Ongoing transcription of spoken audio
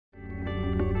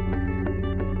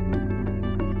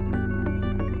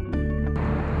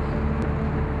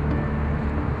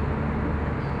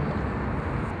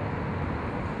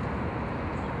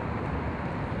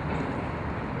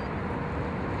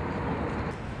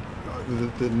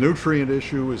the nutrient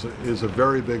issue is a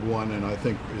very big one, and I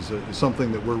think is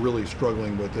something that we're really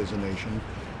struggling with as a nation.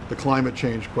 The climate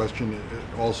change question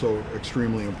is also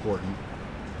extremely important.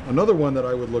 Another one that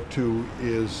I would look to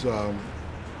is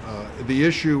the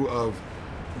issue of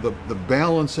the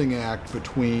balancing act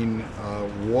between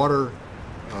water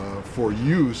for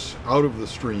use out of the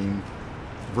stream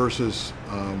versus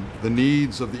the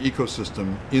needs of the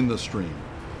ecosystem in the stream.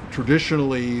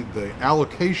 Traditionally, the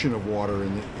allocation of water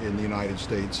in the United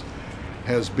States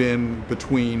has been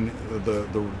between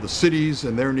the cities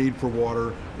and their need for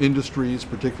water, industries,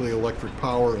 particularly electric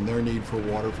power, and their need for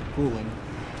water for cooling,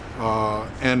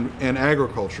 and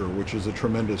agriculture, which is a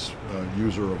tremendous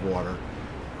user of water.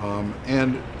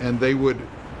 And they would,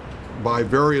 by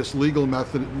various legal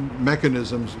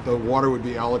mechanisms, the water would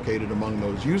be allocated among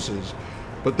those uses,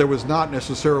 but there was not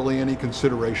necessarily any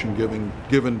consideration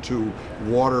given to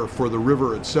water for the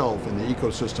river itself and the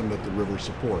ecosystem that the river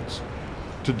supports.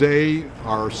 Today,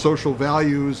 our social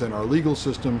values and our legal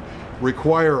system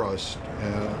require us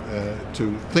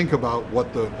to think about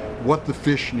what the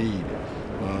fish need.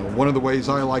 One of the ways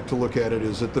I like to look at it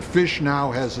is that the fish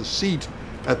now has a seat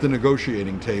at the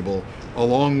negotiating table,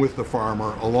 along with the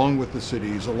farmer, along with the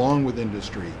cities, along with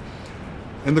industry.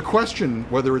 And the question,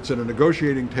 whether it's at a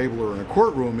negotiating table or in a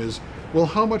courtroom, is, well,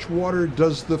 how much water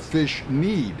does the fish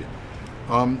need?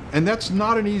 And that's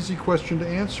not an easy question to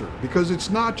answer, because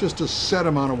it's not just a set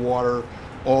amount of water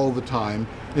all the time.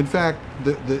 In fact,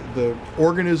 the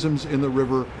organisms in the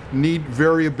river need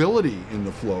variability in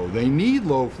the flow. They need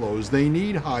low flows, they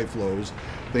need high flows,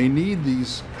 they need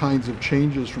these kinds of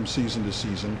changes from season to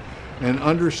season, and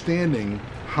understanding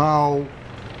how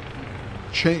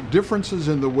differences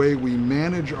in the way we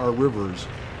manage our rivers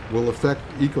will affect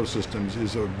ecosystems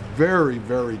is a very,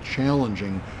 very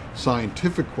challenging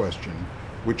scientific question,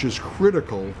 which is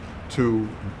critical to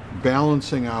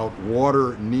balancing out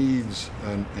water needs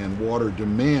and water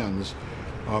demands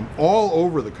all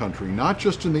over the country, not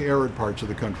just in the arid parts of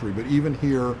the country, but even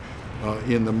here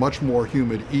in the much more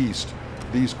humid east.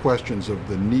 These questions of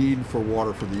the need for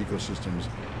water for the ecosystems,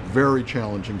 very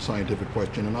challenging scientific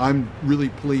question. And I'm really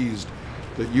pleased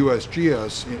that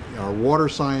USGS, our water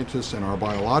scientists and our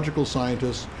biological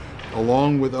scientists,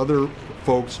 along with other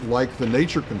folks like the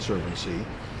Nature Conservancy,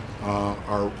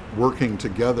 are working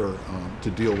together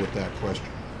to deal with that question.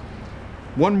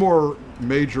 One more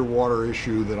major water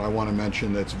issue that I want to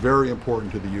mention that's very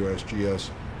important to the USGS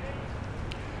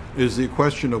is the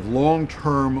question of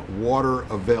long-term water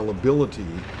availability,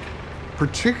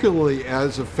 particularly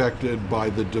as affected by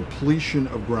the depletion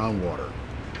of groundwater.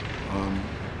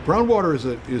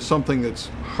 Groundwater is something that's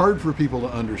hard for people to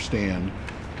understand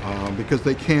because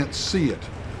they can't see it.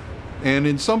 And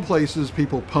in some places,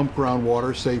 people pump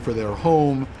groundwater, say for their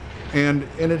home, and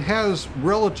it has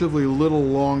relatively little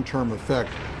long-term effect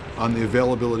on the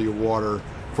availability of water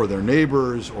for their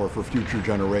neighbors or for future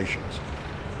generations.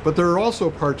 But there are also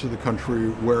parts of the country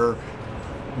where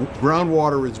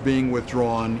groundwater is being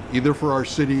withdrawn either for our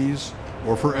cities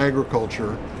or for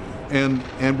agriculture, and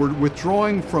we're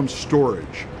withdrawing from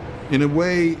storage. In a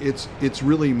way, it's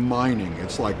really mining.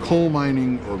 It's like coal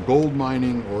mining or gold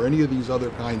mining or any of these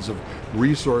other kinds of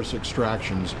resource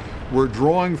extractions. We're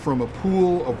drawing from a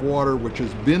pool of water which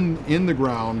has been in the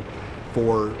ground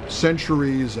for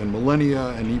centuries and millennia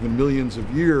and even millions of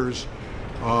years.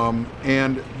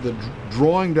 And the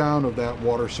drawing down of that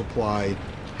water supply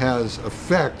has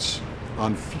effects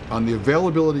on the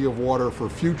availability of water for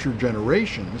future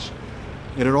generations.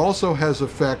 And it also has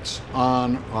effects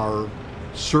on our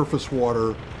surface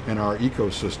water and our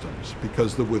ecosystems,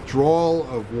 because the withdrawal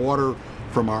of water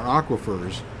from our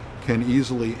aquifers can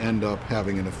easily end up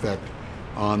having an effect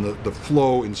on the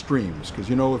flow in streams. Because,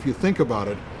 you know, if you think about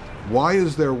it, why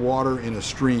is there water in a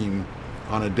stream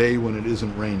on a day when it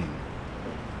isn't raining?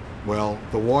 Well,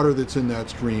 the water that's in that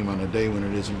stream on a day when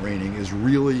it isn't raining is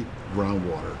really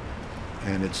groundwater.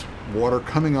 And it's water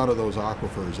coming out of those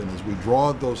aquifers, and as we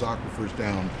draw those aquifers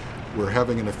down, we're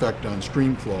having an effect on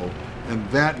stream flow, and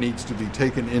that needs to be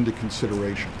taken into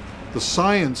consideration. The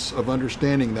science of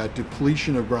understanding that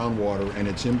depletion of groundwater and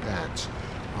its impacts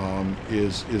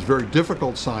is very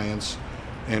difficult science,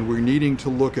 and we're needing to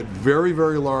look at very,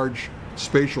 very large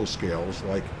spatial scales,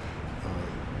 like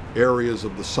areas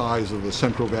of the size of the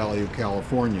Central Valley of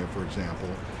California, for example,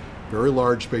 very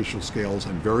large spatial scales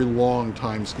and very long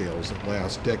time scales that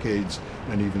last decades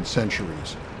and even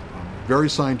centuries. Very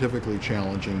scientifically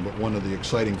challenging, but one of the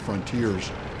exciting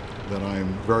frontiers that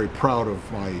I'm very proud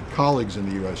of my colleagues in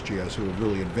the USGS who have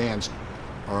really advanced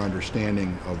our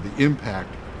understanding of the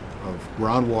impact of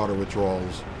groundwater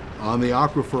withdrawals on the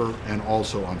aquifer and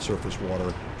also on surface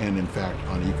water and, in fact,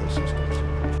 on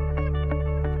ecosystems.